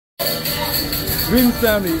Greetings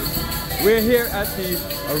family, we're here at the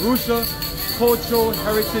Arusha Cultural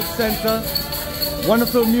Heritage Center.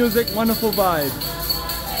 Wonderful music, wonderful vibes.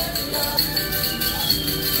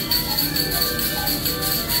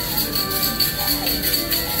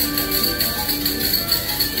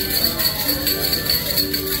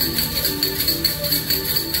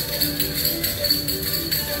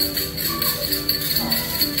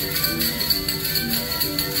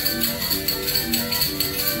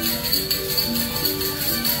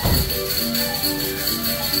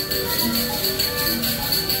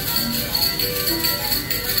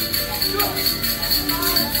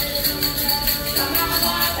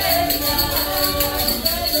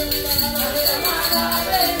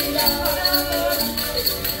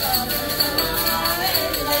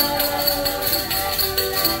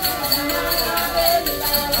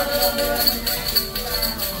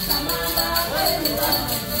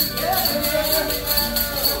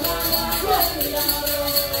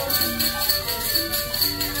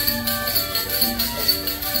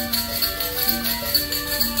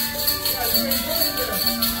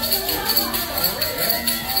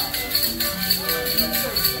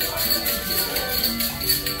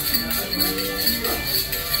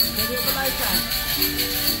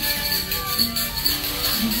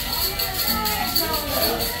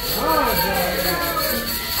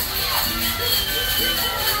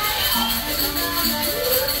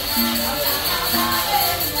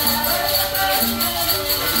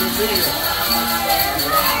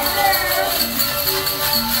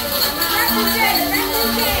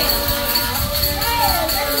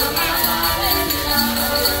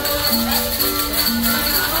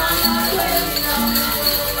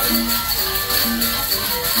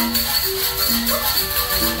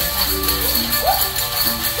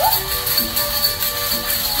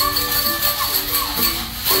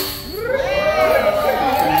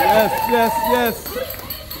 Yes, yes.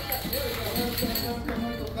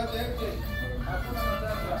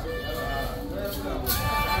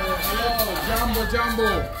 Jambo, Jambo.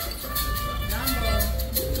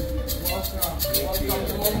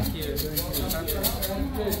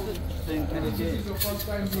 This is your first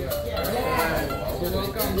time here. So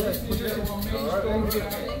welcome. This is our main store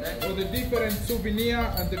for the different souvenir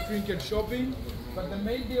and the trinket shopping. But the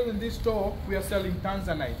main deal in this store, we are selling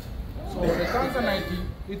Tanzanite. So the Tanzanite,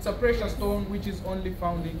 it's a precious stone which is only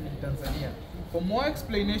found in Tanzania. For more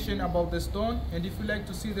explanation about the stone, and if you like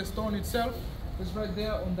to see the stone itself, it's right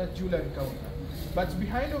there on that jewelry counter. But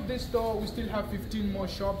behind of this store, we still have 15 more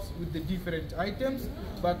shops with the different items.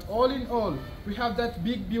 But all in all, we have that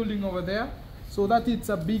big building over there. So that it's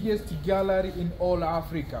the biggest gallery in all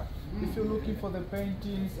Africa. If you're looking for the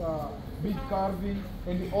paintings, big carving,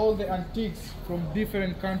 and all the antiques from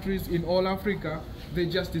different countries in all Africa, they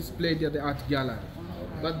just displayed at the art gallery.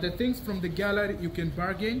 But the things from the gallery you can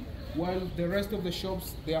bargain, while the rest of the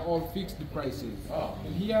shops, they are all fixed prices.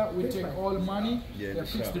 And here we take all money, they're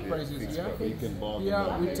fixed prices. Here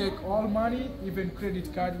we take all money, even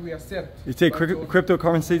credit card we accept. You take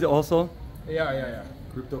cryptocurrencies also? Yeah.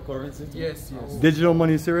 Cryptocurrency? Yes. Digital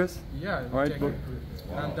money serious? Yeah, we take it.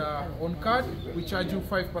 And on card, we charge you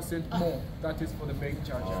 5% more. That is for the bank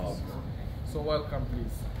charges. So welcome,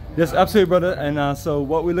 please. Yes, absolutely, brother. And so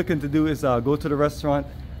what we're looking to do is go to the restaurant,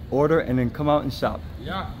 order, and then come out and shop.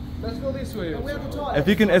 Yeah, let's go this way. If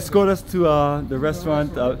you can escort us to the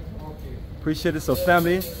restaurant, appreciate it. So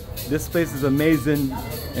family, this place is amazing,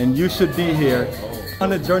 and you should be here.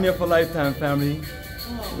 On a journey of a lifetime, family.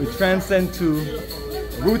 We transcend to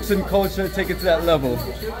roots and culture, take it to that level.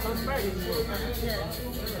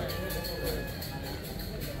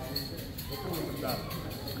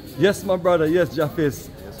 Yes, my brother. Yes, Jafis.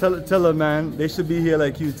 Tell her, man. They should be here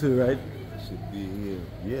like you too, right? Should be here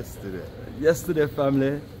yesterday. Yesterday,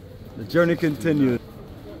 family. The journey continues.